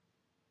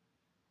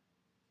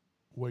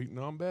Waiting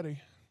on Betty.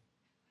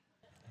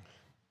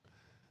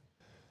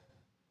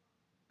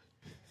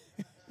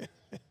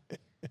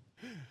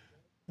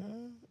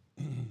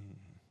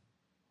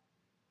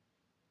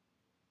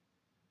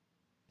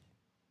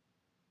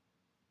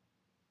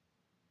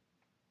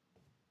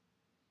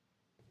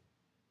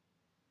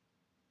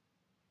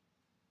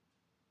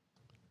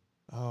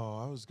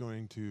 I was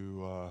going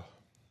to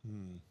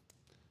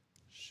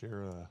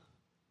share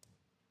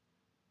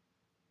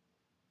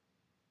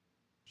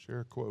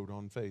a quote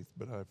on faith,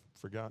 but I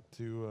forgot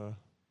to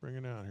bring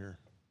it out here.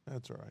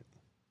 That's all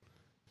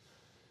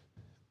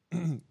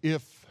right.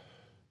 If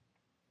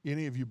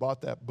any of you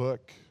bought that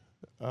book,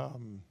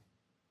 The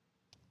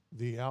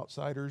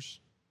Outsiders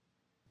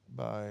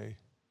by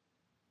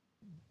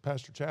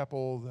Pastor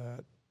Chappell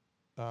that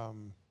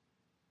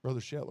Brother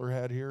Shetler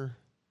had here,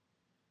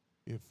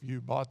 if you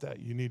bought that,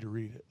 you need to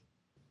read it.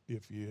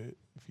 If you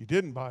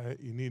didn't buy it,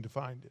 you need to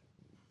find it.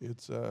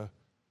 It's a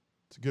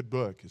good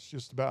book. It's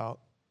just about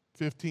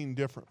 15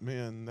 different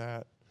men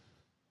that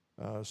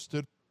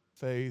stood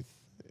for faith,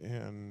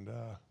 and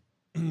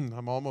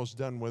I'm almost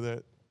done with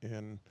it.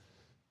 And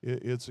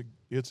it's a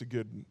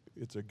good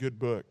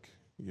book.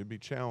 You'd be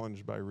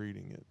challenged by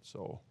reading it.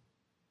 So,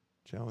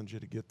 challenge you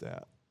to get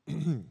that.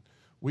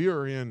 We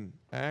are in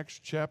Acts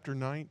chapter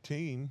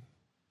 19.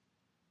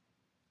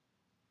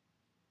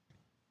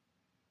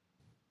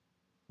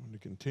 I'm going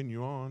to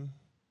continue on.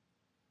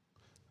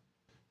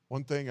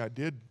 One thing I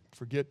did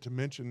forget to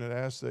mention that I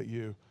asked that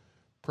you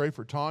pray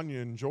for Tanya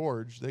and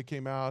George. They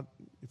came out,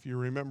 if you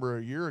remember,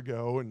 a year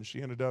ago, and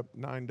she ended up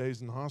 9 days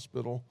in the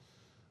hospital.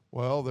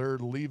 Well, they're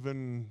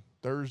leaving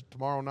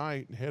tomorrow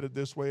night and headed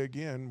this way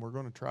again. We're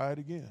going to try it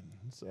again.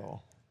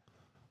 So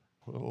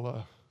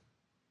we'll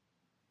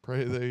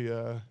pray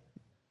they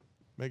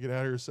make it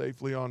out here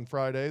safely on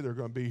Friday. They're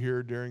going to be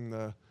here during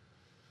the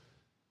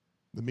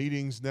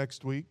meetings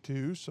next week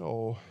too.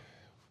 So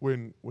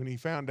when he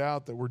found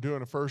out that we're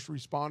doing a First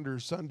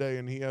Responders Sunday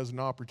and he has an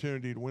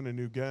opportunity to win a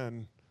new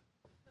gun,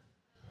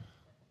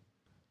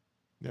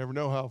 never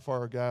know how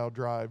far a guy will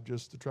drive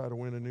just to try to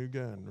win a new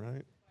gun,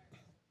 right?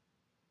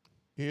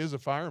 He is a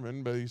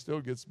fireman, but he still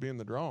gets to be in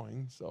the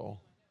drawing. So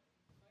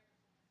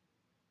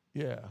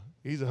yeah,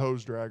 he's a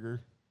hose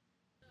dragger.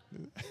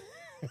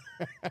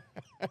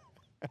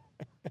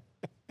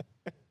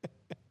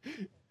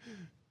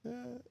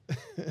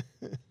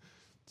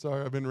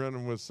 Sorry, I've been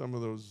running with some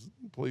of those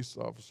police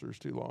officers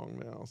too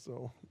long now.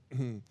 So,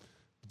 but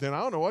then I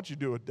don't know what you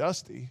do with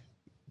Dusty.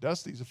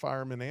 Dusty's a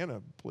fireman and a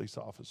police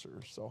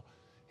officer, so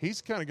he's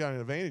kind of got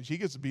an advantage. He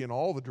gets to be in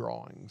all the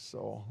drawings.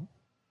 So,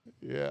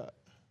 yeah.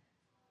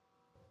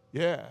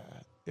 I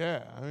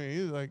mean,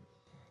 he's like,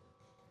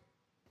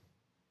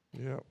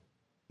 yeah,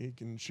 he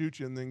can shoot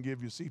you and then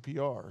give you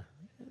CPR,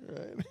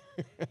 right?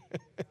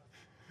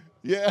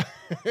 Yeah,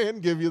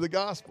 and give you the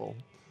gospel.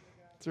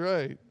 That's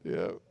right.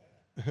 Yeah.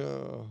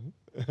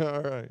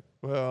 All right.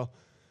 Well,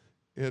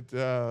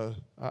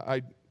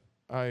 I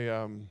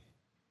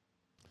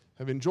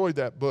have enjoyed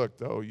that book,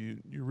 though. You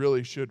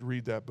really should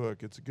read that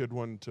book. It's a good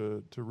one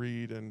to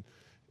read and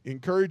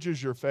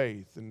encourages your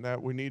faith, and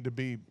that we need to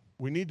be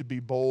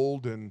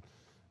bold. And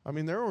I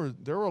mean, there were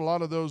a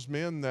lot of those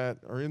men that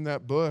are in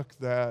that book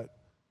that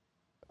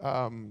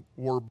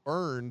were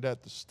burned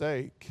at the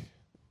stake,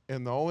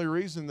 and the only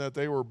reason that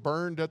they were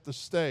burned at the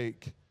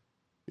stake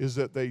is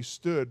that they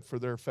stood for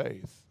their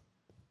faith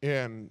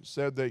and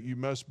said that you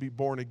must be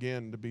born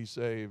again to be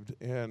saved.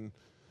 And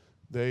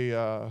they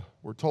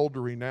were told to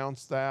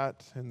renounce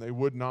that, and they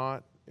would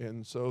not,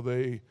 and so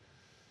they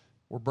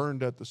were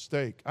burned at the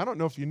stake. I don't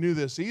know if you knew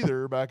this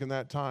either back in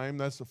that time.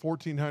 That's the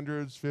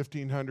 1400s,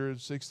 1500s,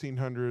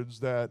 1600s,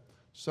 that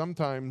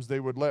sometimes they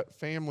would let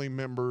family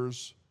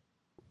members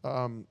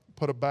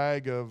put a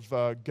bag of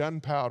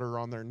gunpowder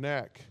on their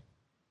neck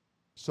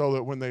so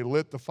that when they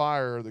lit the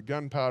fire, the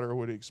gunpowder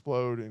would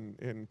explode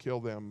and kill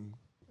them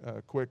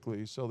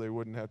quickly, so they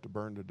wouldn't have to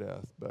burn to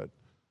death. But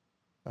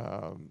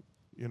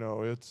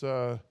it's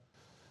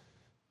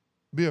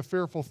be a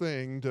fearful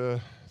thing to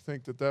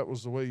think that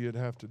was the way you'd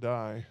have to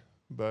die.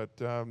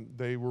 But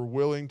they were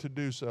willing to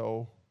do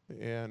so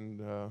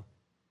and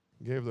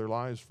gave their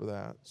lives for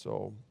that.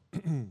 So,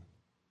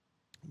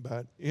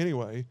 but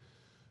anyway,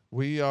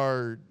 we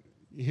are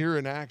here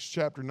in Acts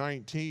chapter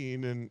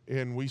 19,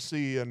 and we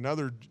see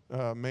another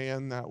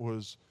man that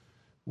was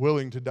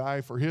willing to die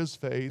for his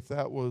faith.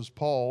 That was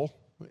Paul.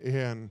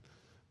 And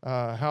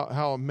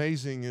how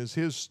amazing is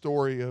his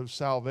story of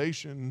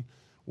salvation.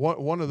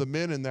 One of the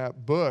men in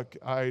that book,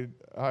 I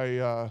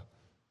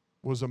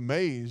was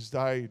amazed.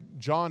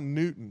 John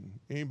Newton.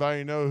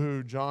 Anybody know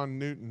who John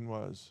Newton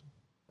was?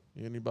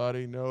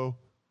 Anybody know?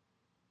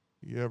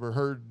 You ever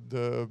heard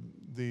the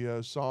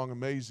song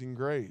Amazing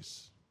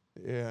Grace?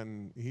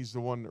 And he's the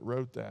one that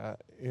wrote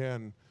that.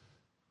 And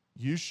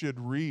you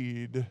should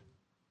read.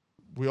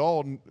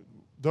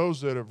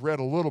 Those that have read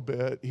a little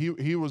bit,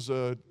 he was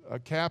a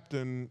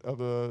captain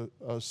of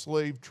a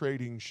slave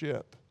trading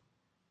ship.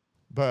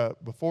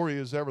 But before he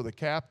was ever the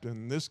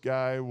captain, this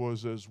guy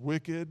was as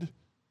wicked.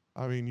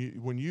 I mean,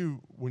 when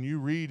you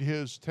read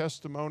his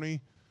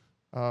testimony,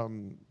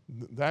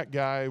 That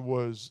guy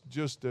was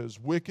just as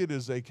wicked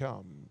as they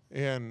come.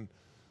 And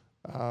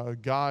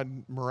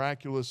God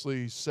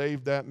miraculously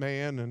saved that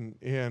man,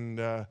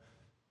 and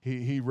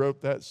he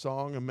wrote that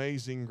song,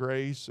 Amazing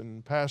Grace,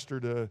 and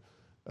pastored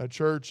a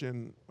church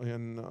in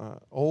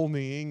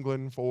Olney,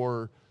 England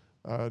for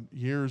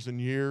years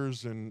and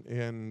years,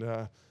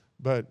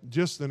 but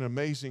just an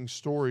amazing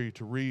story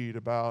to read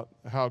about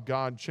how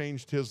God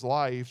changed his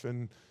life.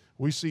 And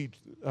we see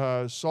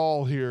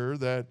Saul here,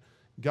 that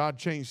God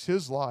changed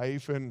his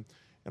life. And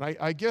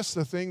I guess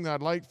the thing that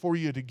I'd like for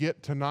you to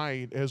get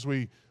tonight as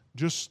we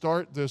just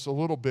start this a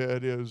little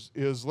bit is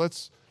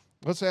let's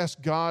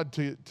ask God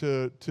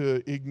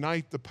to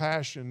ignite the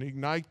passion,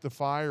 ignite the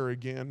fire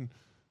again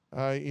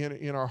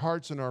in our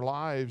hearts and our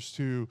lives,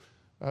 to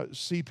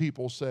see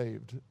people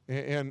saved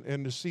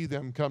and to see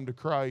them come to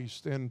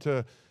Christ, and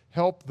to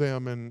help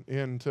them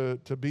and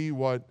to be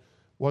what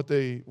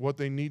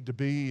they need to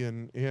be.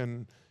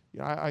 And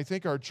I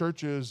think our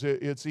churches,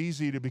 it's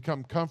easy to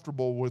become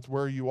comfortable with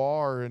where you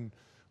are and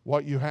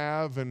what you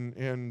have,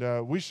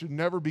 and we should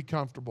never be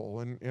comfortable,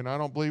 and I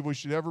don't believe we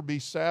should ever be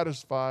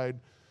satisfied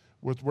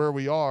with where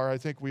we are. I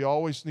think we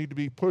always need to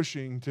be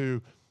pushing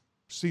to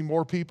see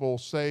more people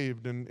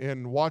saved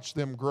and watch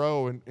them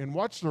grow and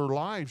watch their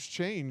lives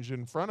change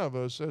in front of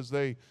us as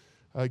they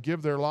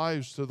give their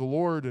lives to the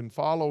Lord and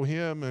follow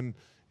Him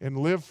and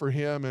live for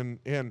Him.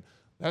 And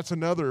that's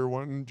another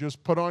one.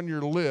 Just put on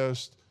your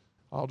list.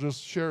 I'll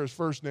just share his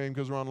first name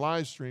because we're on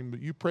live stream,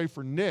 but you pray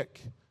for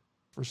Nick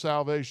for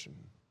salvation.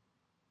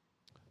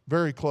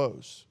 Very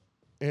close.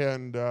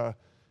 And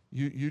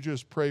you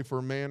just pray for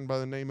a man by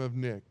the name of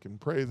Nick, and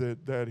pray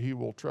that he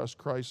will trust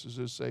Christ as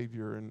his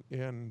Savior.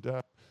 And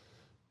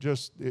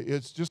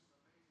it's just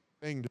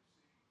a thing.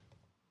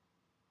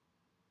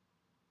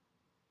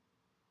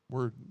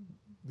 Where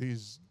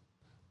these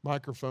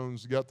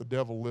microphones got the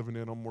devil living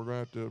in them. We're going to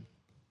have to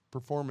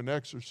perform an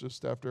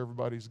exorcist after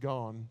everybody's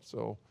gone.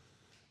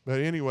 But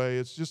anyway,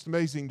 it's just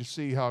amazing to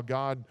see how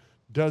God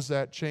does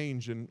that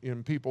change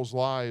in people's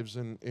lives.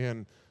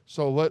 And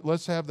so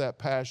let's have that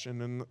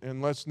passion,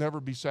 and let's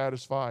never be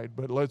satisfied,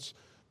 but let's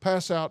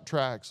pass out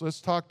tracts. Let's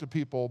talk to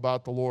people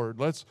about the Lord.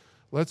 Let's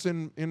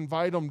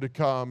invite them to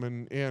come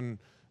and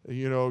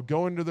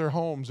go into their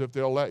homes if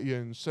they'll let you,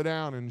 and sit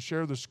down and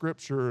share the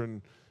Scripture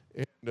and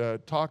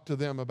talk to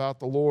them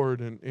about the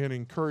Lord and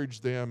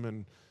encourage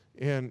them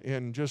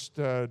and just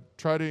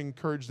try to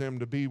encourage them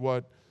to be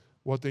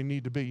what they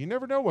need to be. You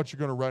never know what you're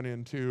going to run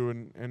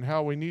into, and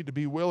how we need to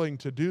be willing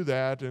to do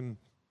that and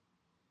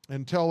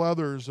tell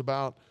others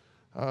about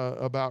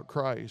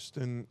Christ.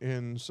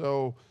 And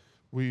so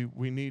we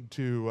need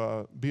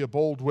to be a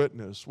bold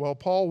witness. Well,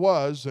 Paul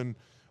was, and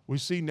we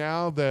see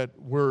now that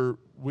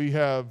we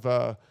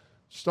have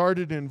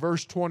started in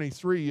verse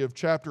 23 of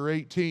chapter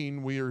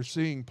 18. We are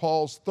seeing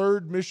Paul's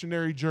third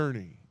missionary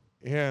journey,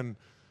 and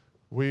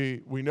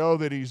we know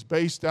that he's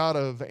based out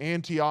of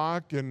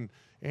Antioch, and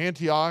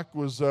Antioch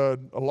was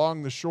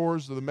along the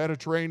shores of the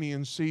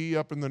Mediterranean Sea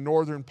up in the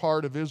northern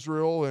part of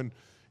Israel, and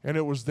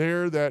it was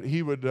there that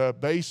he would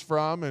base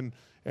from,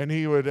 and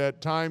he would,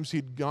 at times,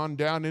 he'd gone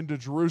down into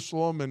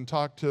Jerusalem and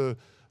talked to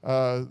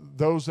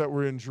those that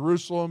were in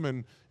Jerusalem,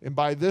 and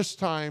by this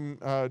time,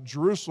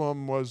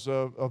 Jerusalem was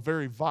a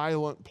very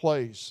violent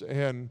place,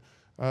 and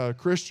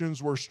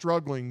Christians were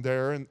struggling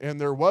there, and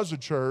there was a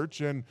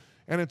church, and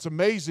it's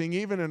amazing,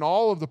 even in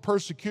all of the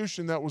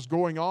persecution that was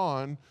going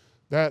on,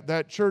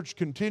 that church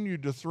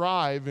continued to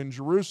thrive in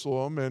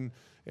Jerusalem,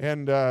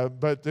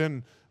 but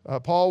then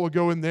Paul would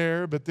go in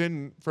there, but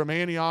then from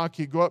Antioch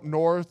he'd go up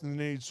north, and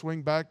then he'd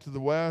swing back to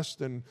the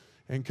west and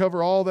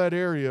cover all that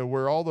area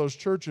where all those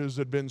churches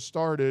had been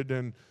started,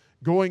 and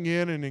going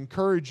in and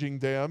encouraging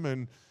them,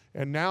 and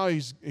now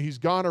he's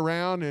gone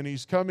around and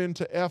he's come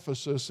into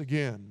Ephesus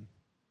again.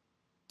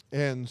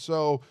 And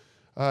so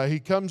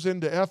he comes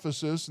into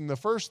Ephesus, and the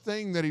first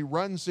thing that he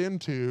runs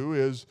into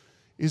is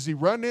he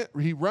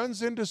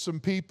runs into some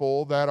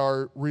people that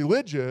are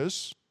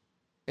religious,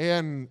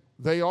 and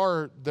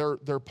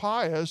they're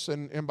pious,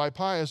 and by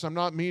pious I'm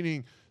not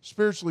meaning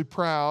spiritually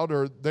proud,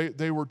 or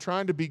they were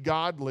trying to be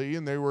godly,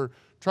 and they were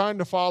trying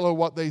to follow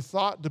what they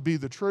thought to be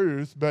the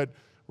truth, but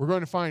we're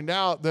going to find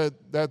out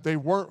that they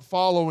weren't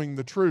following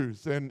the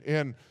truth,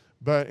 and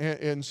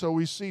so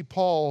we see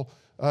Paul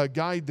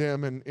guide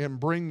them and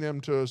bring them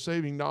to a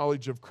saving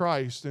knowledge of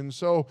Christ. And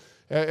so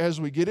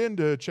as we get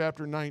into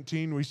chapter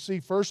 19, we see,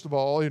 first of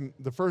all, in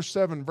the first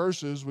 7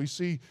 verses, we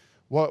see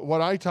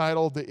what I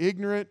titled the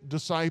ignorant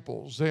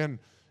disciples, and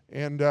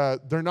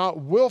they're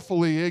not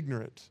willfully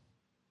ignorant.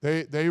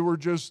 They were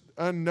just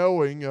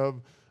unknowing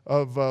of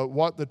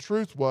what the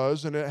truth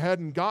was, and it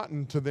hadn't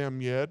gotten to them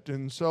yet.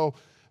 And so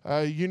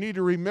you need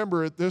to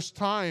remember at this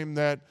time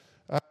that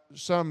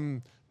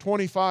some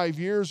 25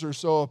 years or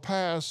so have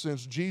passed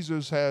since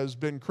Jesus has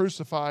been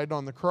crucified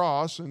on the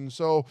cross, and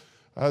so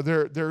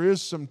there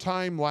is some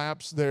time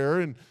lapse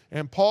there,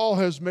 and Paul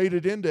has made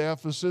it into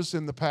Ephesus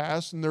in the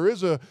past, and there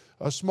is a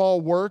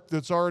small work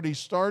that's already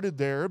started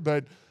there,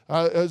 but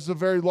It's a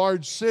very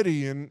large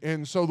city,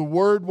 and so the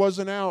word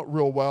wasn't out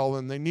real well,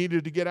 and they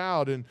needed to get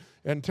out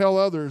and tell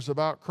others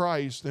about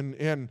Christ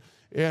and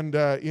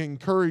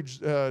encourage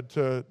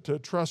to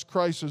trust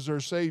Christ as their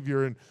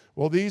Savior. And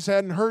well, these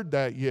hadn't heard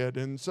that yet,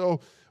 and so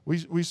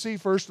we see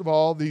first of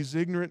all these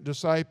ignorant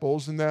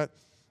disciples, and that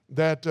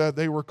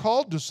they were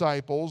called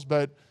disciples,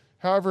 but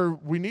however,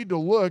 we need to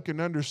look and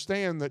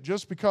understand that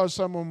just because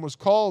someone was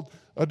called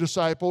a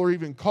disciple or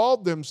even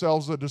called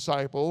themselves a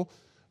disciple,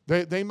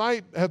 they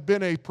might have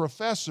been a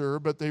professor,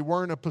 but they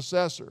weren't a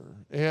possessor.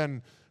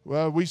 And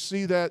we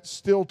see that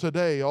still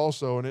today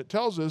also. And it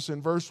tells us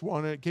in verse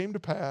 1, and it came to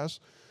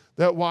pass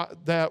that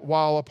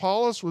while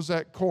Apollos was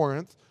at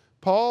Corinth,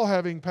 Paul,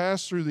 having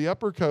passed through the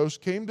upper coast,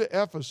 came to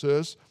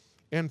Ephesus,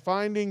 and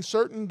finding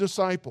certain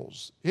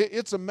disciples.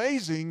 It's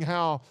amazing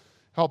how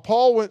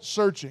Paul went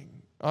searching.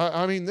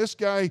 I mean, this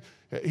guy,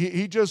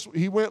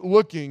 he went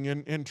looking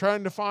and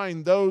trying to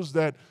find those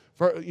that,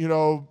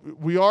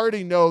 we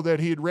already know that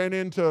he had ran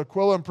into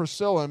Aquila and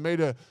Priscilla and made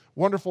a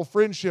wonderful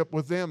friendship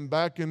with them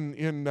back in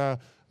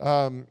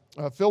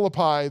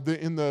Philippi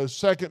in the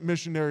second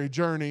missionary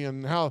journey,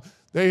 and how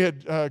they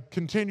had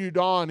continued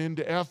on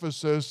into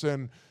Ephesus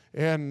and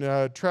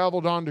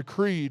traveled on to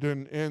Crete,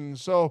 and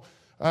so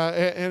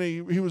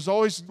he was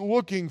always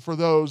looking for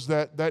those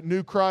that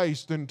knew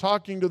Christ and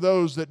talking to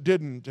those that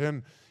didn't.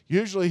 And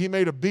usually he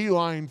made a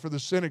beeline for the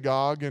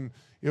synagogue, and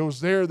it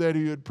was there that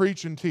he would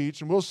preach and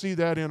teach, and we'll see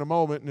that in a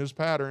moment in his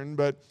pattern.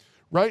 But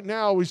right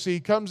now we see he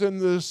comes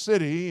into the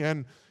city,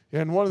 and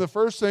one of the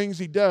first things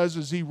he does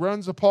is he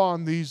runs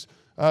upon these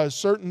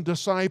certain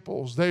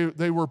disciples.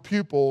 They were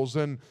pupils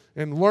and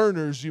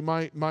learners, you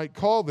might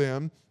call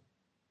them.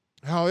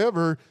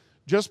 However,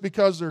 just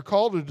because they're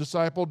called a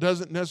disciple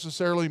doesn't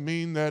necessarily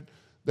mean that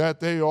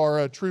they are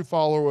a true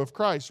follower of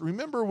Christ.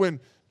 Remember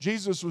when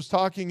Jesus was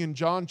talking in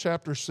John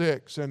chapter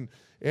 6, and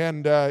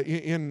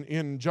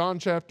in John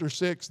chapter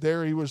 6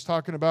 there he was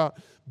talking about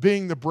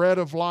being the bread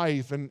of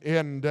life, and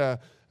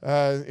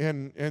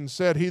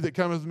said, "He that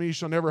cometh to me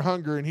shall never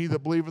hunger, and he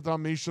that believeth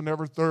on me shall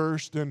never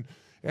thirst."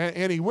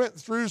 And he went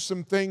through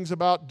some things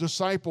about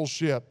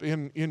discipleship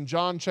in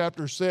John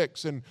chapter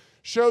 6, and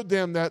showed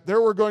them that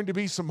there were going to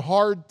be some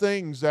hard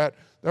things that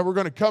were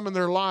going to come in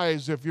their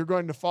lives if you're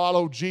going to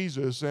follow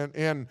Jesus,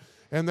 and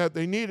that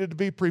they needed to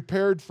be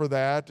prepared for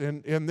that.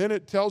 And then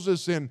it tells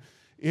us in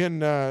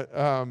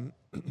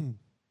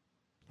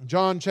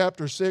John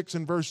chapter 6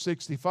 and verse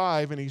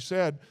 65, and he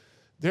said,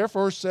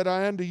 "Therefore said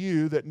I unto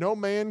you, that no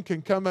man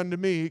can come unto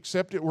me,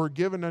 except it were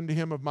given unto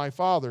him of my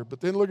Father."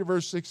 But then look at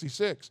verse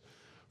 66.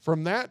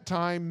 "From that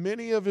time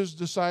many of his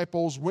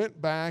disciples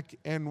went back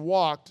and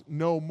walked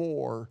no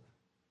more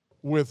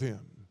with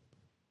him."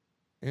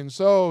 And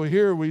so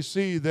here we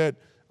see that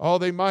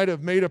they might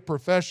have made a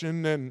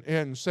profession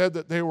and said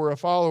that they were a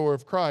follower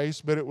of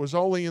Christ, but it was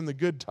only in the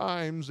good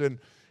times, and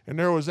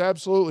there was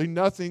absolutely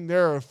nothing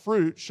there of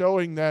fruit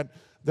showing that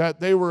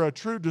they were a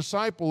true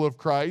disciple of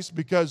Christ,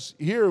 because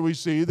here we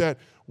see that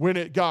when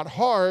it got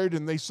hard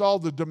and they saw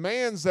the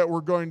demands that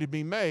were going to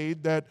be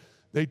made, that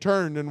they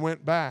turned and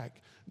went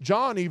back.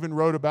 John even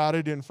wrote about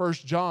it in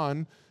 1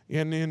 John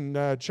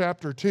in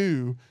chapter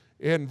 2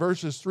 in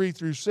verses 3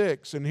 through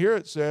 6. And here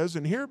it says,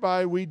 "And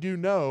hereby we do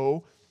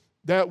know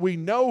that we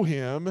know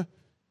him,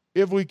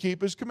 if we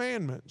keep his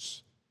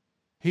commandments.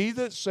 He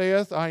that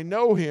saith, I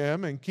know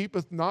him, and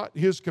keepeth not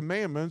his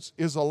commandments,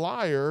 is a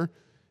liar,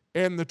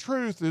 and the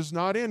truth is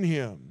not in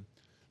him."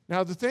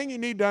 Now the thing you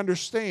need to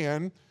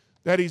understand,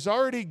 that he's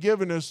already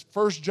given us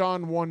 1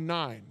 John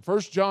 1:9.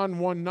 1 John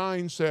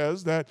 1:9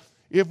 says that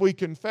if we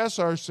confess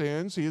our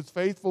sins, he is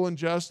faithful and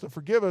just to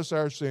forgive us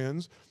our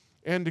sins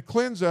and to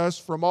cleanse us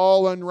from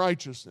all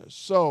unrighteousness.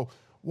 So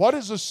what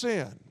is a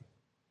sin?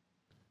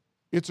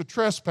 It's a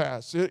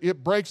trespass.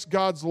 It breaks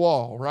God's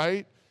law,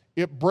 right?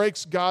 It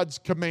breaks God's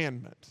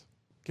commandment,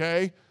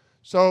 okay?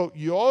 So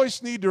you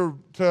always need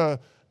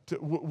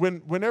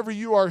whenever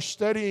you are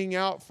studying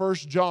out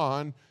 1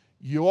 John,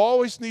 you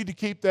always need to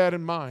keep that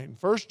in mind.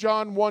 1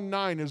 John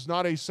 1:9 is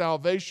not a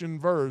salvation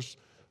verse.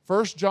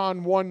 1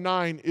 John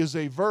 1:9 is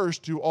a verse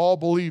to all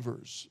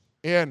believers.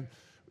 And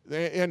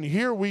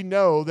here we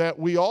know that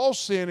we all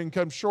sin and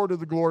come short of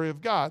the glory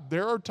of God.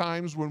 There are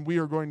times when we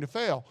are going to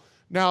fail.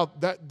 Now,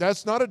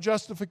 that's not a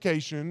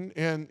justification,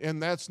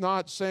 and that's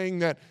not saying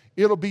that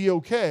it'll be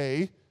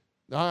okay.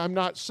 I'm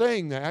not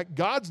saying that.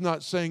 God's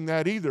not saying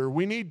that either.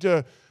 We need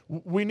to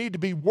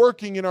be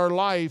working in our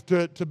life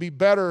to be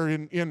better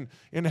in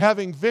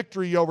having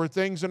victory over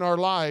things in our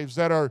lives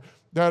that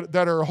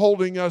are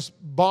holding us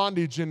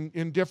bondage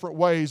in different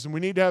ways, and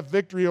we need to have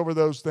victory over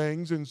those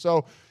things. And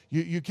so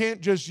you can't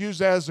just use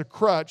that as a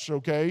crutch,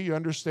 okay? You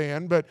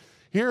understand? But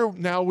here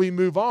now we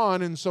move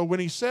on, and so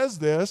when he says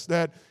this,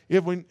 that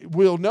if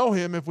we'll know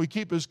him if we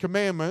keep his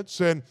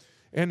commandments,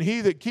 and he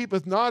that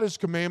keepeth not his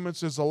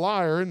commandments is a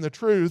liar, and the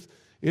truth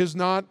is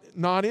not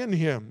in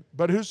him.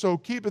 But whoso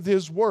keepeth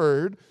his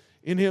word,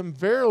 in him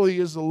verily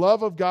is the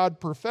love of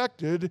God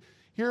perfected.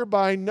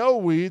 Hereby know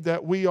we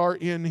that we are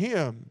in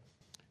him.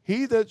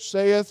 He that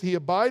saith he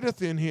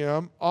abideth in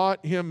him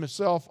ought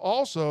himself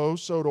also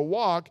so to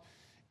walk,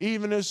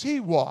 even as he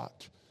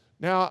walked.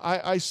 Now,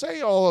 I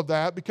say all of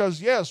that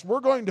because, yes, we're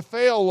going to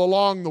fail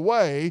along the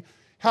way.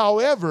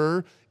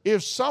 However,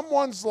 if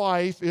someone's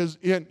life is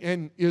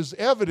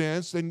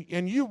evidenced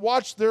and you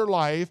watch their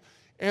life,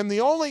 and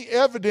the only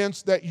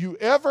evidence that you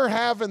ever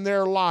have in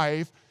their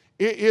life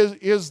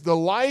is the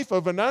life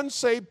of an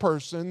unsaved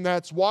person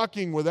that's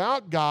walking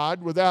without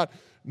God, without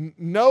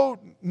no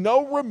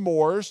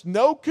remorse,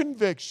 no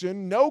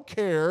conviction, no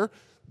care,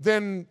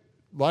 then,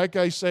 like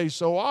I say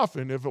so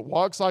often, if it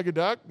walks like a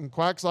duck and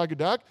quacks like a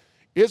duck,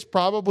 it's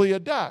probably a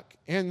duck.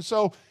 And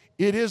so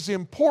it is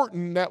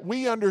important that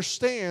we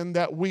understand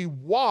that we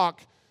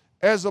walk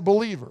as a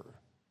believer.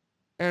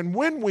 And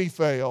when we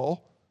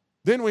fail,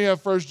 then we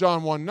have 1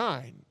 John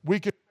 1:9. We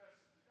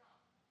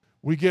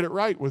get it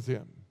right with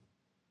him.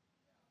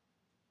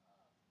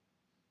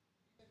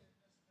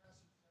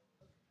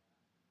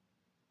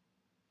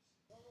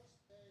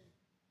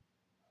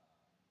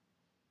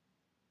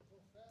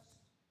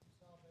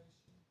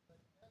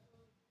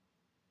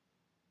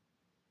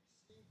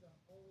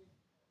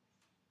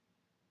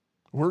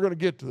 We're going to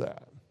get to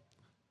that.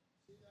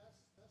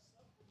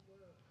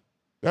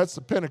 That's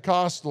the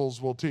Pentecostals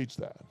will teach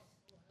that.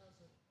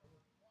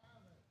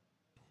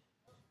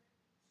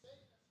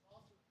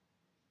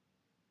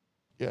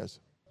 Yes.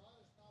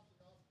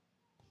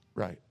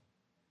 Right.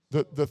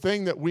 The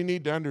thing that we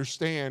need to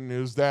understand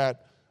is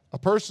that a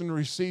person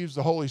receives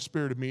the Holy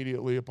Spirit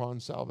immediately upon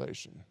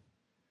salvation.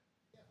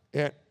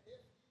 And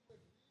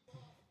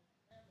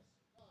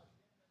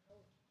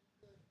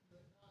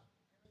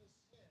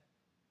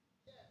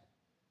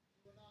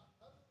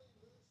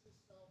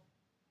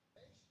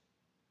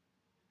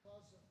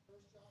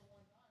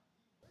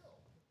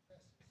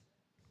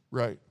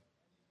right.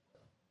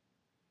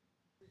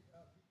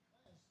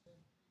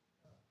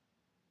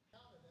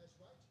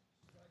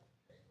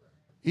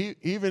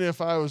 Even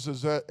if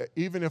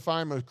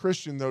I'm a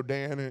Christian though,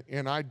 Dan,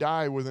 and I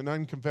die with an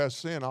unconfessed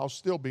sin, I'll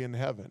still be in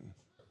heaven.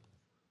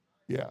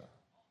 Yeah.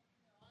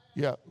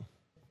 Yeah.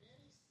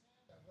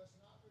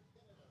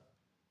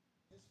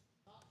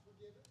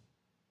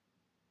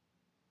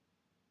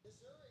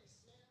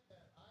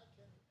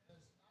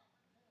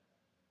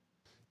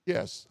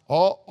 Yes.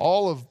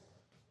 All of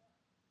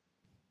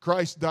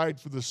Christ died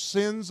for the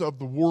sins of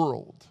the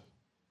world.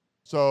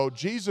 So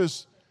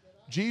Jesus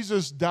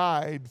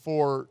died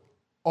for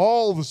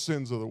all the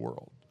sins of the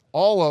world.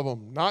 All of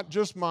them, not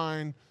just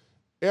mine,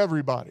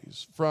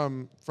 everybody's.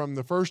 From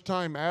the first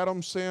time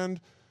Adam sinned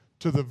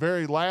to the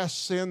very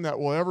last sin that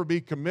will ever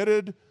be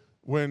committed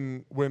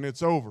when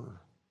it's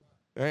over.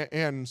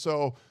 And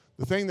so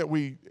the thing that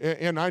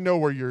and I know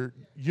where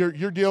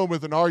you're dealing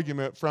with an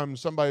argument from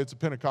somebody that's a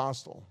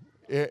Pentecostal.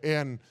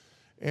 And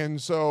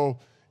so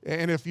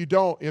if you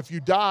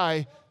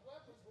die,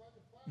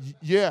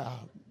 yeah,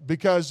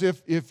 because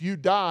if you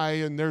die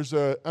and there's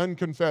an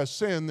unconfessed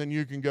sin, then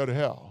you can go to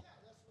hell.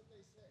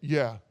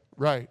 Yeah,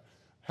 right.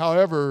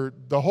 However,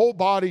 the whole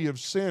body of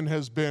sin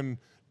has been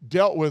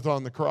dealt with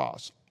on the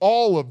cross.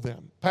 All of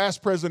them,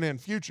 past, present, and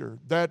future.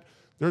 That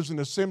there's an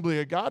Assembly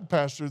of God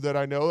pastor that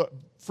I know,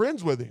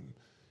 friends with him,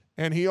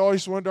 and he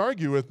always wanted to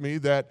argue with me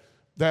that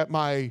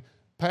my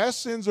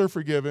past sins are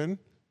forgiven,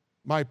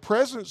 my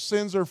present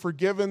sins are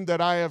forgiven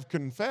that I have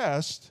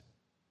confessed,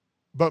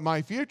 but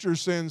my future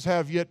sins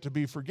have yet to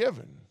be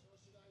forgiven.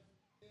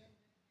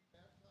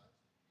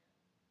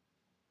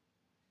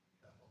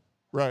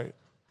 Right.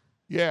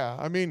 Yeah.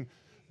 I mean,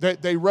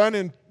 they run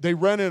in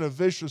a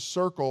vicious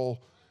circle.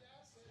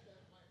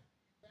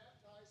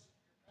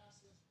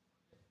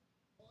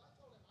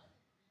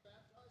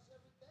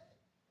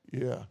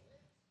 Yeah.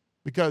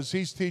 Because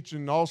he's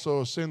teaching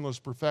also a sinless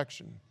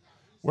perfection,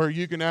 where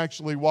you can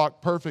actually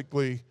walk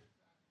perfectly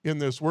in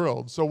this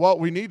world. So what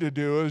we need to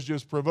do is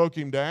just provoke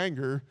him to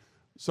anger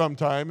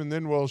sometime, and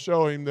then we'll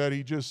show him that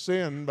he just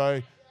sinned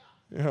by,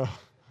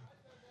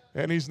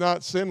 and he's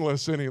not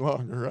sinless any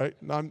longer, right?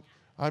 And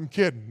I'm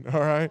kidding,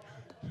 all right?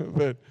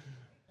 But,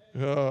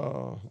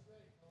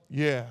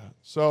 yeah.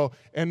 So,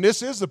 and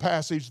this is the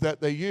passage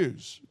that they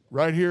use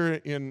right here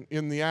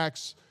in the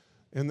Acts,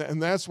 and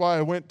that's why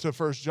I went to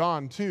 1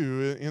 John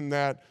 2, in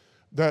that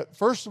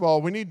first of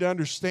all, we need to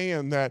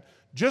understand that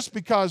just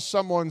because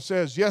someone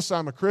says, yes,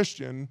 I'm a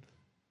Christian,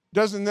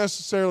 doesn't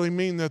necessarily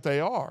mean that they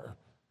are.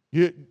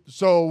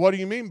 So what do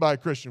you mean by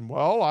Christian?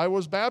 Well, I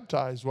was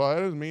baptized. Well,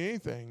 that doesn't mean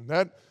anything.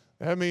 That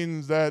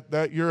means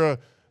that you're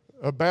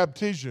a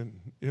baptisian,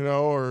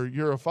 or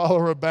you're a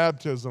follower of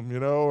baptism,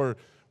 or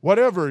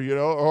whatever,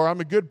 or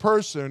I'm a good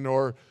person,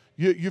 or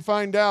you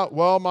find out,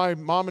 well, my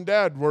mom and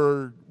dad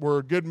were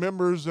good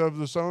members of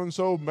the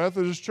so-and-so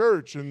Methodist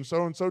church in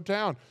so-and-so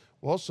town.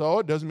 Well, so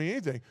it doesn't mean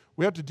anything.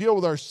 We have to deal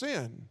with our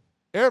sin.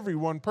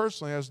 Everyone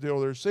personally has to deal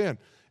with their sin.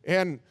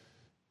 And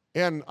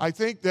I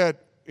think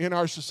that in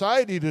our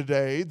society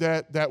today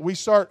that we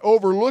start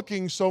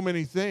overlooking so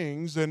many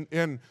things, and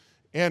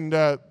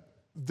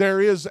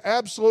there is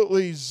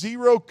absolutely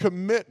zero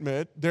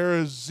commitment. There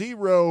is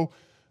zero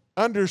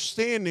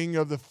understanding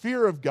of the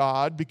fear of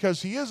God,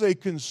 because he is a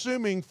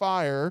consuming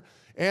fire,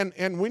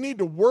 and we need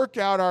to work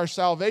out our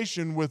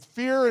salvation with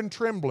fear and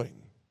trembling.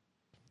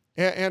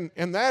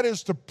 And that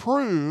is to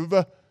prove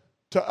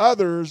to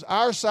others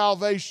our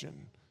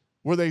salvation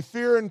with a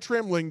fear and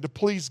trembling to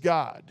please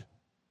God.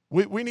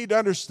 We need to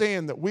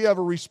understand that we have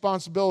a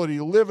responsibility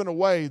to live in a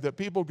way that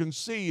people can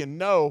see and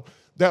know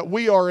that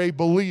we are a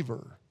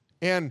believer.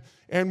 And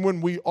when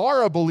we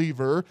are a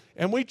believer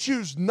and we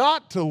choose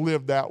not to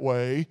live that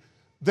way,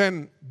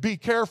 then be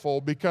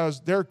careful, because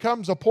there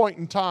comes a point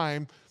in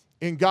time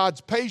in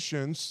God's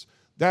patience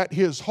that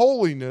His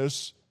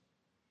holiness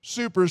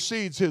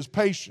supersedes His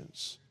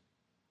patience.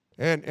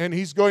 And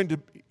He's going to,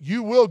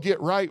 you will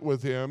get right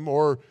with Him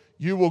or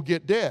you will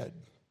get dead.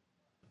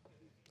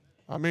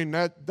 I mean,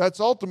 that's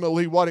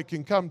ultimately what it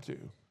can come to,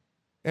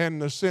 and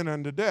the sin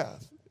unto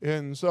death.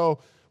 And so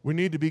we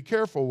need to be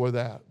careful with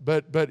that.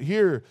 But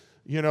here,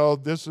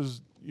 this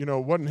is,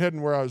 wasn't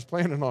heading where I was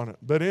planning on it.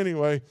 But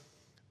anyway,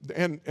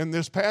 and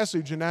this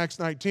passage in Acts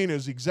 19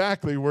 is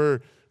exactly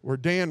where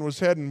Dan was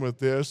heading with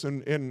this,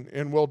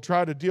 and we'll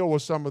try to deal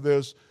with some of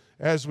this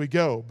as we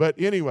go. But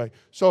anyway,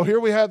 so here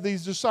we have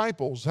these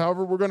disciples.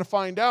 However, we're going to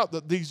find out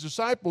that these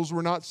disciples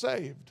were not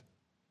saved.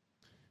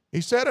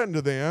 He said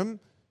unto them,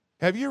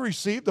 have you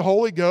received the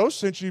Holy Ghost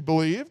since you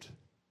believed?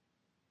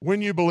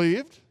 When you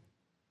believed?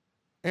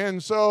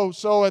 And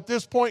so at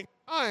this point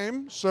in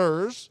time,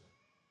 sirs,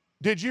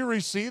 did you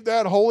receive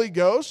that Holy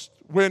Ghost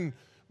when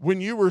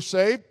you were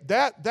saved?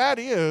 That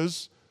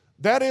is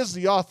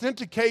the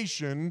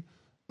authentication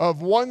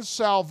of one's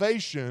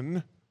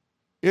salvation,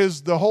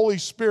 is the Holy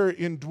Spirit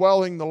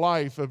indwelling the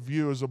life of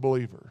you as a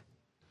believer.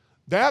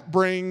 That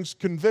brings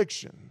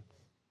conviction.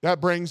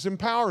 That brings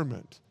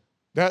empowerment.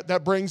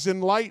 That brings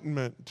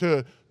enlightenment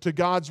to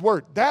God's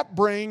Word. That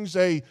brings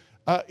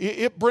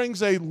it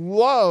brings a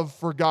love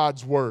for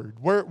God's Word,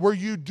 where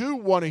you do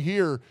want to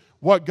hear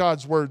what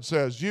God's Word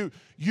says. You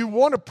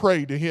want to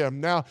pray to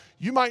Him. Now,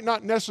 you might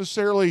not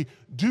necessarily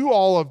do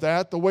all of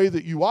that the way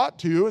that you ought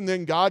to, and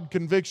then God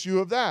convicts you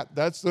of that.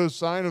 That's the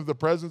sign of the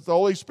presence of the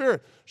Holy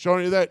Spirit,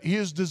 showing you that He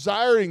is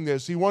desiring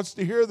this. He wants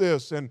to hear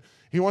this, and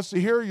He wants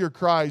to hear your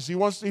cries. He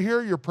wants to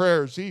hear your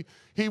prayers.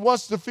 He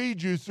wants to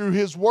feed you through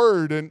His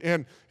Word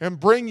and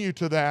bring you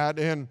to that.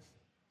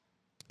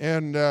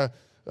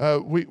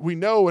 We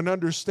know and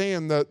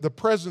understand the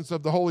presence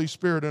of the Holy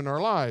Spirit in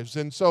our lives.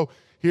 And so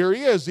here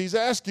He is. He's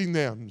asking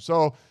them.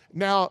 So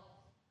now,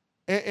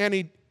 and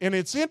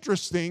it's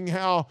interesting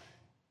how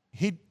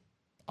He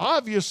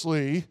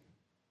obviously,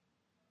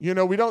 we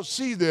don't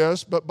see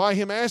this, but by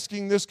Him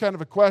asking this kind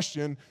of a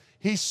question,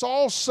 He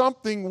saw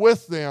something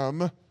with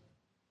them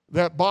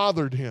that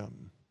bothered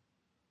Him.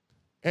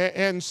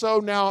 And so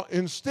now,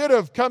 instead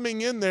of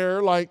coming in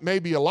there like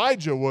maybe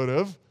Elijah would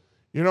have,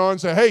 and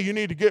say, hey, you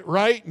need to get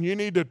right and you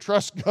need to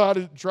trust God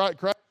and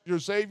Christ your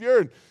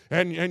Savior,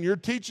 and you're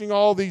teaching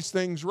all these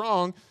things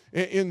wrong.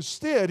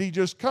 Instead, He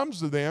just comes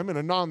to them in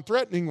a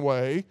non-threatening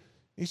way.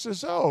 He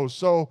says, oh,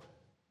 so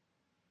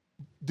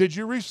did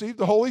you receive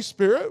the Holy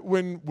Spirit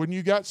when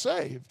you got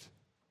saved?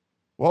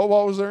 Well,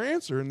 what was their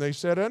answer? And they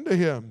said unto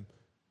Him,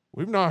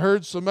 we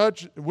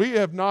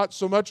have not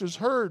so much as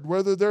heard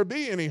whether there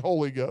be any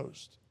Holy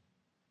Ghost.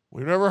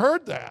 We've never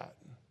heard that.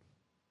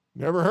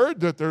 Never heard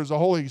that there's a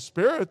Holy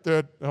Spirit,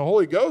 that a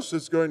Holy Ghost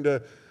that's going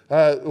to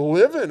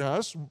live in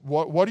us.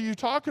 What are you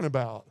talking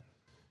about?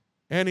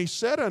 And He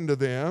said unto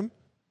them,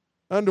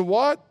 unto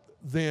what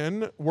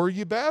then were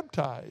ye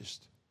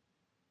baptized?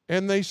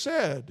 And they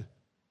said,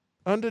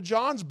 unto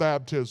John's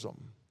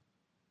baptism.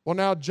 Well,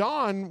 now,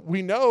 John,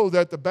 we know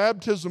that the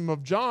baptism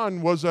of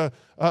John was a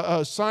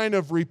sign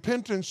of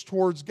repentance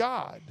towards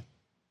God.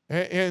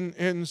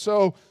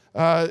 So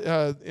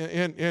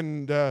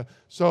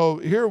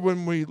here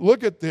when we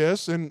look at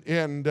this,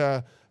 and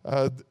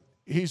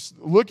he's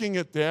looking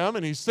at them,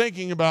 and he's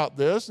thinking about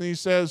this, and he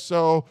says,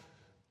 so,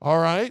 all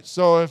right,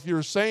 so if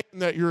you're saying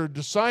that you're a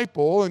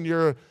disciple, and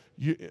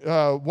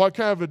what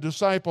kind of a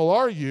disciple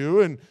are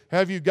you? And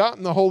have you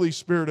gotten the Holy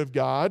Spirit of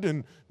God?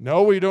 And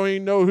no, we don't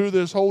even know who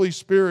this Holy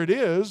Spirit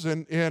is.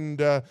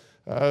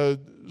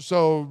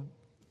 So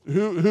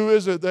who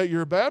is it that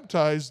you're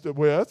baptized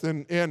with?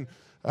 And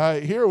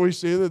here we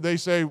see that they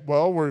say,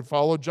 well, we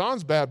follow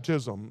John's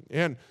baptism.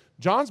 And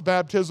John's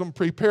baptism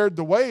prepared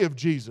the way of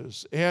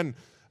Jesus. And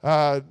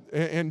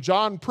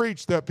John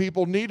preached that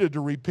people needed to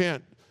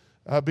repent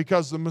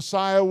because the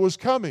Messiah was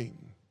coming.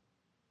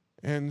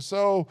 And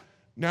so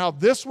now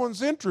this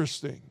one's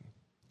interesting,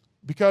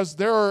 because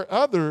there are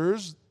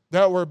others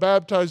that were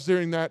baptized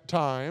during that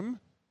time,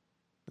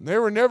 and they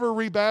were never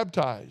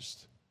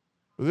rebaptized.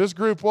 But this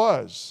group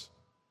was.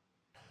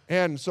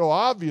 And so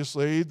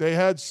obviously they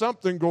had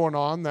something going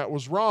on that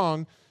was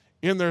wrong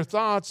in their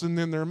thoughts and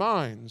in their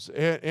minds.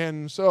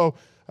 And so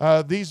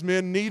these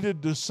men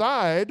needed to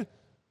decide.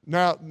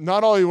 Now,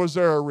 not only was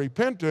there a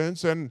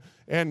repentance, and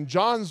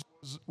John's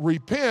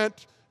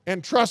repent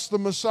and trust the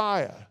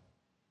Messiah.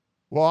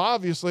 Well,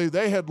 obviously,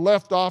 they had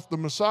left off the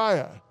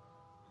Messiah,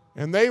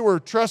 and they were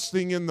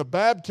trusting in the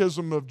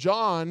baptism of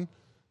John.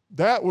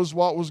 That was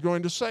what was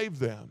going to save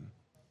them.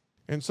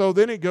 And so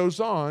then it goes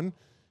on,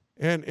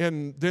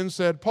 and then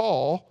said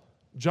Paul,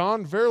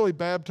 John verily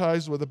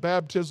baptized with a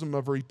baptism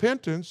of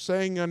repentance,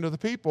 saying unto the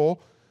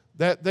people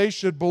that they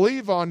should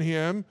believe on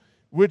him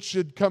which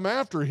should come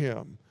after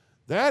him.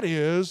 That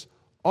is,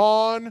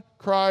 on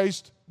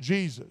Christ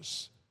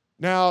Jesus.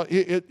 Now,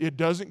 it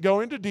doesn't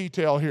go into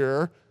detail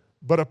here,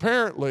 but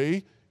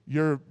apparently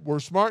we're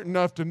smart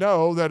enough to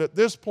know that at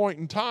this point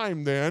in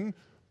time then,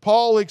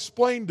 Paul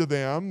explained to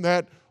them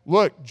that,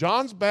 look,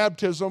 John's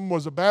baptism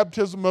was a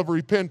baptism of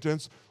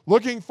repentance,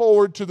 looking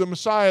forward to the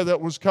Messiah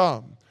that was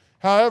come.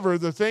 However,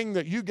 the thing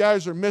that you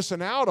guys are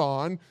missing out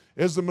on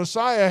is the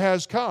Messiah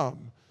has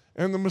come,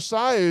 and the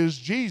Messiah is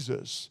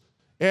Jesus.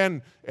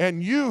 And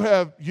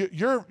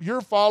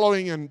you're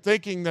following and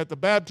thinking that the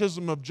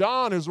baptism of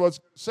John is what's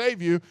going to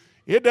save you.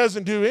 It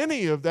doesn't do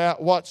any of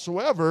that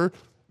whatsoever,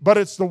 but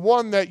it's the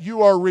one that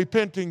you are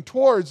repenting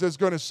towards that's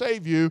going to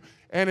save you,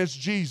 and it's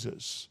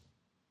Jesus.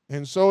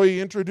 And so he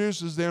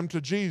introduces them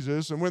to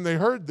Jesus, and when they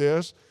heard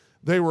this,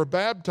 they were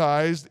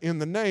baptized in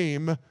the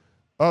name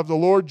of the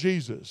Lord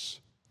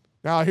Jesus.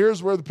 Now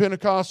here's where the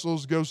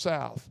Pentecostals go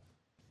south.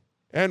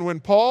 And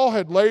when Paul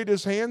had laid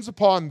his hands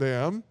upon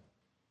them,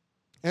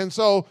 and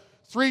so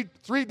three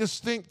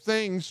distinct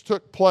things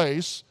took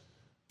place.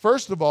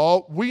 First of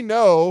all, we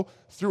know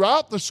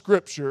throughout the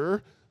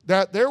Scripture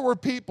that there were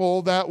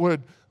people that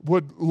would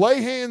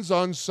lay hands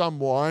on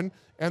someone,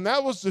 and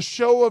that was the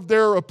show of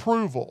their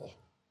approval.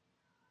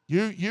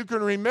 You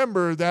can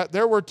remember that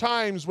there were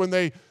times when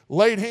they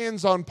laid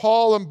hands on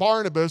Paul and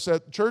Barnabas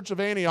at the church of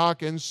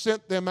Antioch and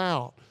sent them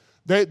out.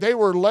 They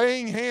were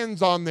laying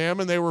hands on them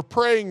and they were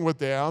praying with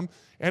them,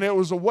 and it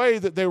was a way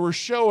that they were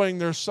showing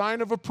their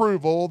sign of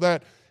approval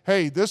that,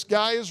 hey, this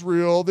guy is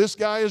real, this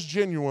guy is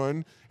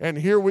genuine,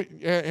 and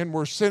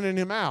we're sending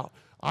him out.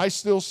 I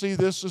still see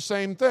this the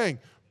same thing.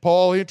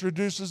 Paul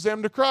introduces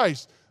them to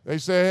Christ. They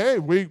say, hey,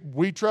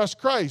 we trust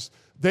Christ.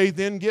 They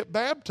then get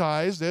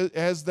baptized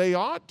as they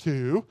ought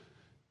to,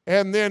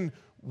 and then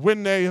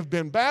when they have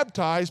been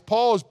baptized,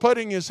 Paul is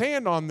putting his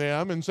hand on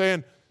them and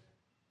saying,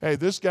 hey,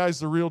 this guy's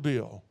the real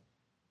deal.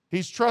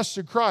 He's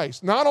trusted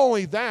Christ. Not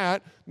only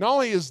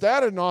is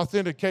that an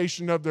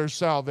authentication of their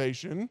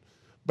salvation,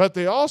 but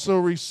they also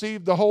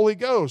received the Holy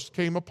Ghost,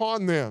 came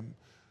upon them.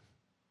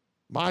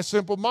 My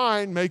simple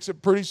mind makes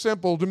it pretty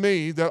simple to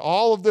me that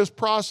all of this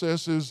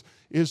process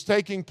is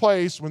taking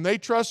place when they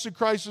trusted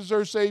Christ as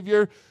their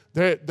Savior.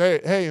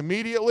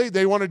 Immediately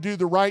they want to do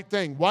the right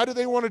thing. Why do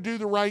they want to do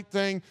the right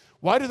thing?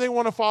 Why do they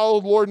want to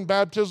follow the Lord in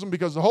baptism?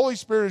 Because the Holy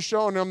Spirit is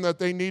showing them that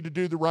they need to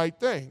do the right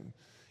thing.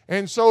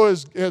 And so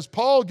as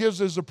Paul gives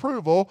his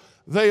approval,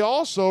 they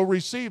also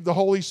receive the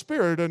Holy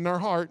Spirit in their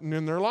heart and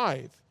in their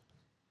life.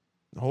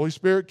 The Holy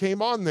Spirit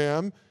came on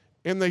them,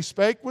 and they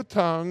spake with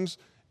tongues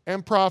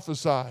and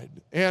prophesied.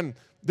 And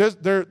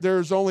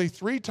there's only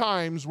 3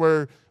 times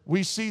where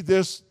we see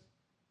this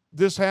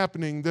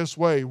happening this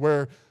way,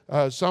 where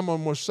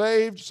someone was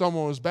saved,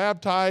 someone was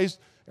baptized,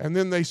 and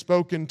then they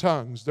spoke in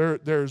tongues.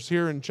 There's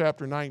here in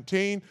chapter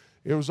 19.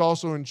 It was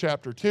also in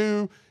chapter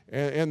 2.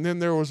 And then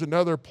there was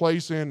another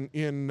place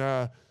in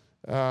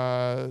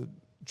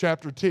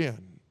chapter 10.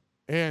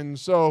 And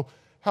so,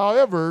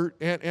 however,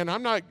 and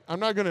I'm not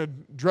going to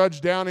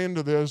drudge down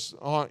into this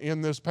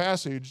in this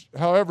passage.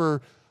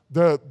 However,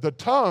 the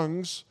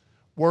tongues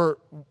were,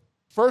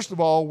 first of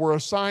all, were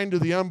assigned to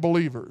the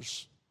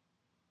unbelievers.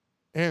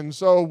 And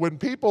so when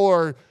people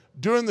are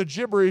doing the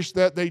gibberish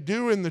that they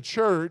do in the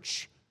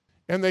church,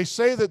 and they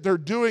say that they're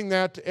doing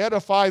that to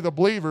edify the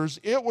believers,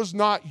 it was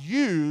not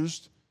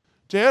used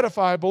to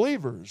edify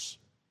believers.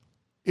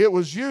 It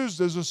was used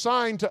as a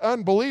sign to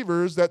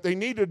unbelievers that they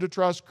needed to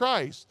trust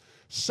Christ.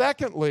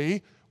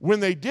 Secondly,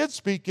 when they did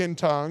speak in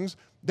tongues,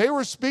 they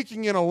were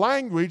speaking in a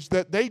language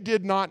that they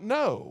did not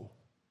know.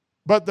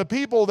 But the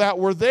people that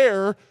were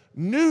there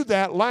knew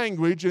that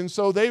language, and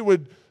so they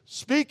would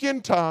speak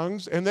in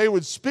tongues, and they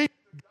would speak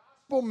the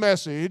gospel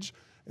message,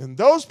 and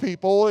those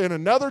people in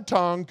another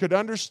tongue could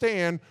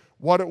understand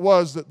what it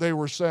was that they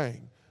were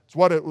saying. It's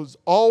what it was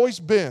always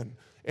been.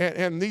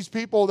 And these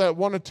people that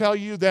want to tell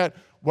you that,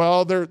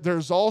 well,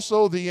 there's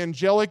also the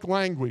angelic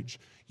language.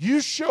 You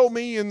show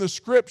me in the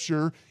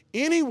Scripture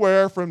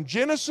anywhere from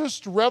Genesis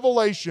to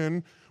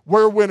Revelation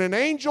where when an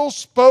angel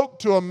spoke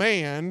to a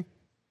man,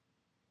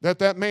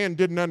 that man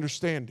didn't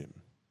understand him.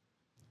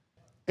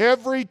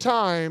 Every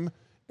time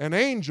an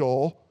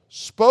angel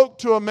spoke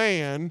to a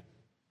man,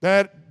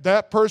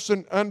 that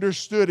person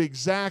understood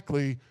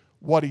exactly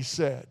what he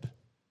said.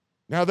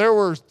 Now, there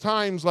were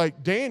times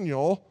like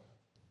Daniel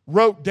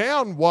wrote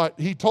down what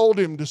he told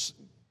him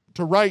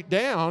to write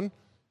down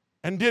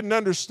and didn't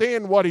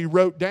understand what he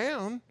wrote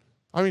down.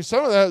 I mean,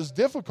 some of that is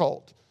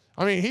difficult.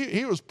 I mean,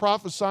 he was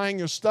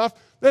prophesying of stuff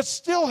that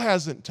still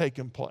hasn't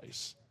taken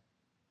place.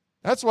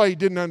 That's why he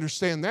didn't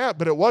understand that,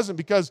 but it wasn't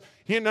because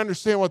he didn't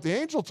understand what the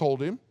angel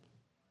told him.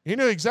 He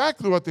knew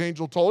exactly what the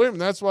angel told him,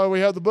 and that's why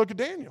we have the book of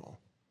Daniel.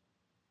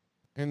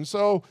 And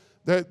so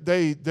that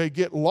they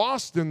get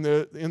lost in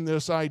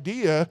this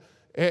idea,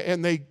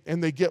 and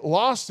they get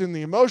lost in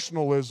the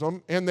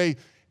emotionalism, and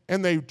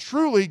they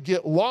truly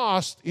get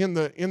lost in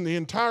the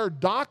entire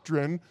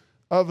doctrine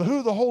of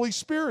who the Holy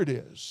Spirit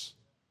is.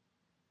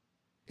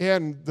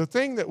 And the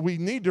thing that we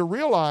need to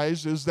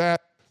realize is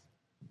that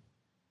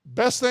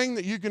Best thing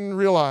that you can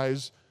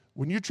realize,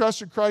 when you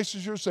trusted Christ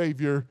as your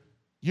Savior,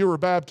 you were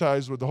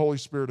baptized with the Holy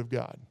Spirit of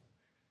God.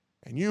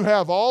 And you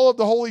have all of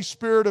the Holy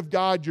Spirit of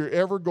God you're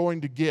ever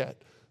going to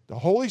get. The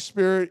Holy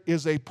Spirit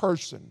is a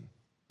person.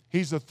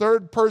 He's the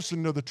third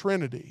person of the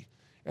Trinity.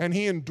 And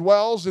He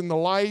indwells in the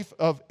life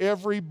of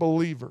every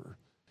believer.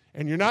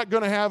 And you're not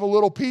going to have a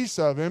little piece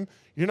of Him.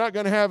 You're not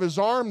going to have His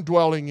arm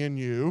dwelling in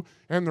you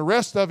and the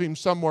rest of Him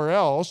somewhere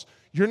else.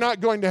 You're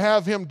not going to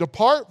have Him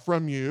depart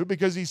from you,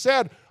 because He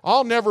said,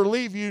 I'll never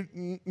leave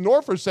you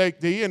nor forsake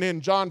thee. And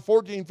in John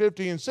 14,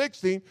 15, and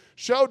 16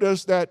 showed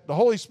us that the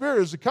Holy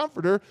Spirit is a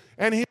comforter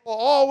and He will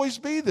always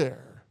be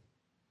there.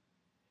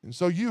 And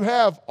so you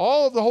have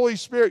all of the Holy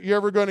Spirit you're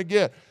ever going to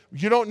get.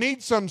 You don't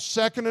need some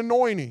second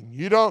anointing.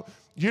 You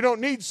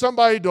don't need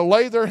somebody to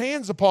lay their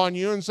hands upon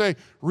you and say,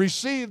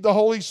 receive the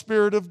Holy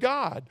Spirit of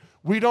God.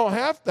 We don't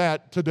have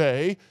that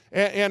today.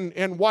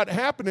 And what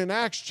happened in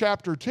Acts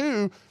chapter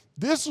 2,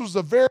 this was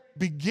the very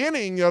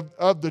beginning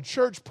of the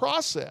church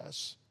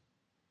process.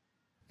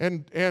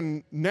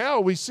 And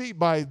now we see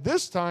by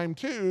this time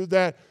too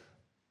that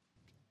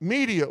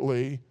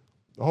immediately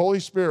the Holy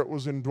Spirit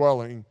was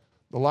indwelling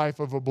the life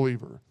of a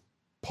believer.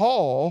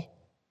 Paul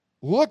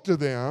looked to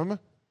them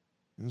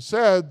and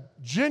said,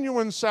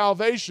 genuine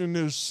salvation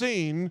is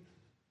seen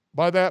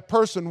by that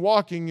person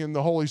walking in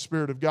the Holy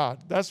Spirit of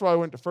God. That's why I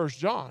went to 1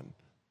 John.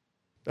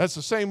 That's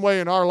the same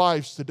way in our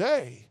lives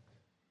today.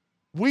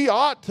 We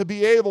ought to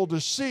be able to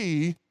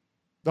see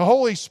the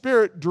Holy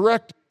Spirit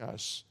directing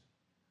us.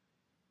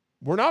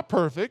 We're not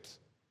perfect,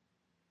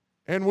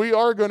 and we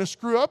are going to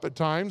screw up at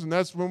times, and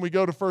that's when we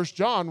go to 1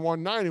 John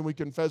 1:9 and we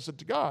confess it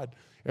to God,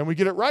 and we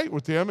get it right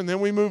with Him, and then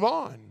we move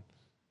on.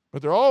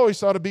 But there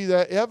always ought to be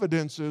that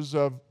evidences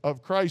of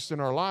Christ in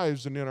our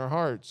lives and in our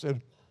hearts.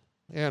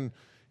 And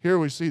here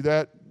we see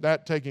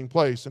that taking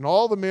place. And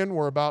all the men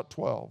were about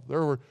 12.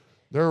 There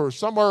were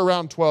somewhere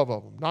around 12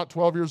 of them. Not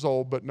 12 years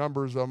old, but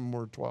numbers of them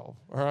were 12.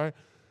 All right?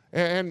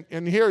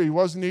 And here he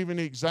wasn't even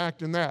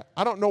exact in that.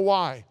 I don't know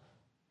why.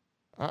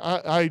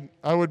 I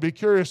would be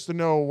curious to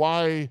know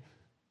why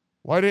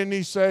didn't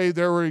he say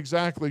there were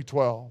exactly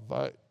 12?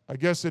 I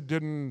guess it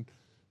didn't,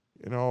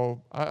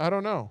 I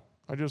don't know.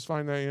 I just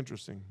find that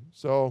interesting.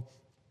 So,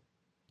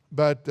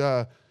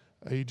 but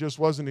he just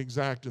wasn't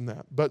exact in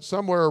that. But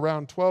somewhere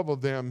around 12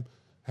 of them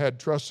had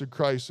trusted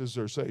Christ as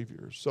their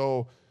Savior.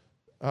 So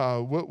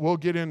we'll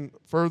get in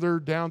further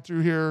down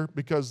through here,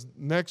 because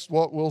next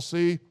what we'll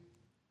see,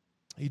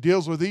 he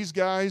deals with these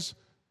guys.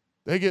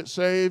 They get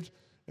saved.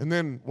 And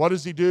then what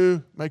does he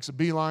do? Makes a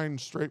beeline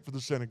straight for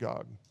the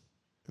synagogue.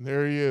 And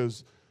there he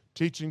is,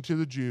 teaching to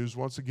the Jews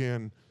once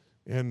again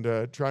and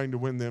trying to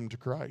win them to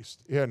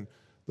Christ. And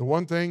the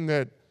one thing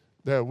that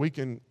we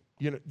can,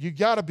 you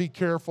got to be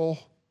careful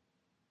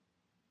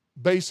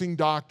basing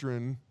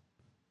doctrine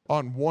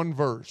on one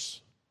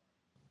verse.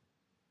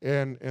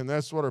 And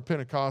that's what our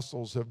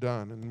Pentecostals have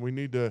done. And we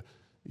need to,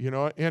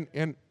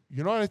 and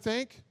you know what I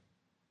think?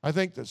 I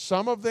think that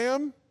some of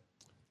them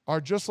are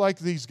just like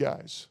these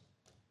guys.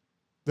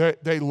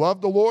 They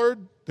love the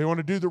Lord. They want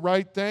to do the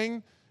right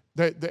thing.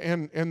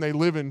 And they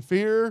live in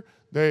fear.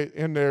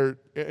 And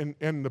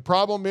the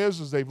problem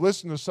is they've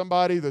listened to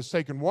somebody that's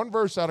taken one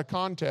verse out of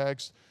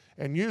context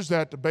and used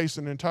that to base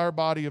an entire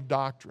body of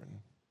doctrine.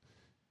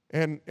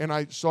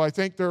 So I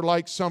think they're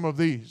like some of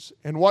these.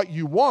 And what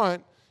you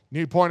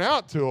need to point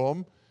out to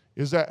them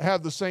is that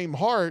have the same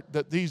heart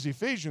that these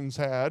Ephesians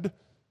had,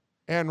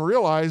 and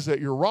realize that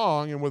you're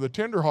wrong, and with a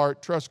tender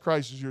heart trust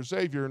Christ as your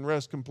Savior and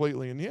rest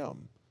completely in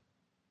Him.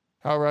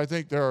 However, I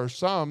think there are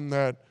some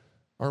that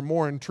are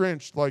more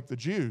entrenched like the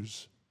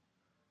Jews,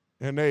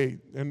 and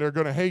they're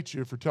going to hate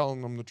you for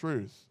telling them the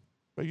truth.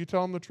 But you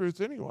tell them the truth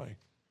anyway,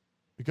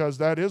 because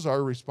that is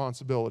our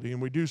responsibility,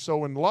 and we do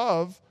so in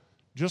love,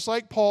 just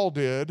like Paul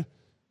did.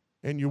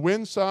 And you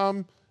win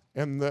some,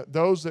 and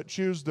those that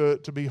choose to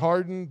be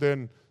hardened,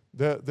 then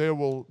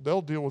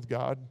they'll deal with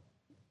God,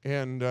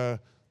 and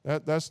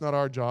that's not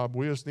our job.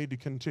 We just need to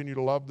continue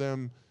to love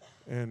them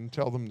and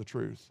tell them the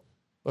truth.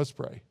 Let's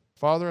pray.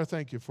 Father, I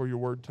thank you for your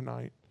word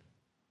tonight.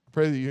 I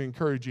pray that you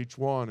encourage each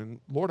one. And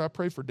Lord, I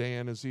pray for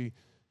Dan as he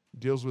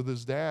deals with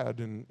his dad.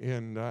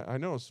 And I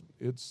know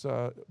it's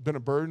been a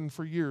burden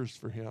for years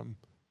for him.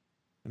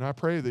 And I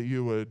pray that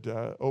you would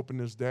open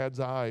his dad's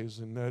eyes,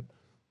 and that,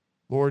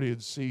 Lord,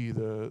 he'd see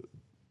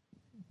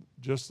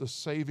just the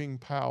saving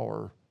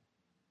power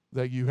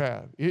that you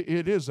have.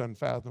 It is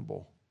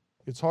unfathomable.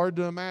 It's hard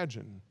to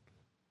imagine.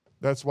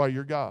 That's why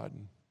you're God.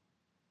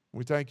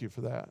 We thank you for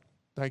that.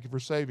 Thank you for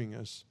saving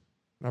us.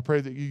 And I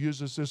pray that you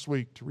use us this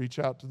week to reach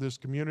out to this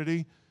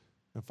community.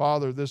 And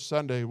Father, this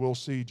Sunday we'll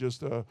see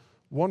just a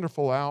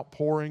wonderful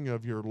outpouring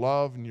of your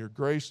love and your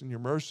grace and your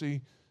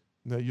mercy,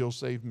 and that you'll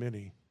save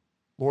many.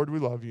 Lord, we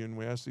love you, and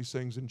we ask these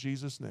things in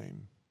Jesus'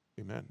 name.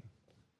 Amen.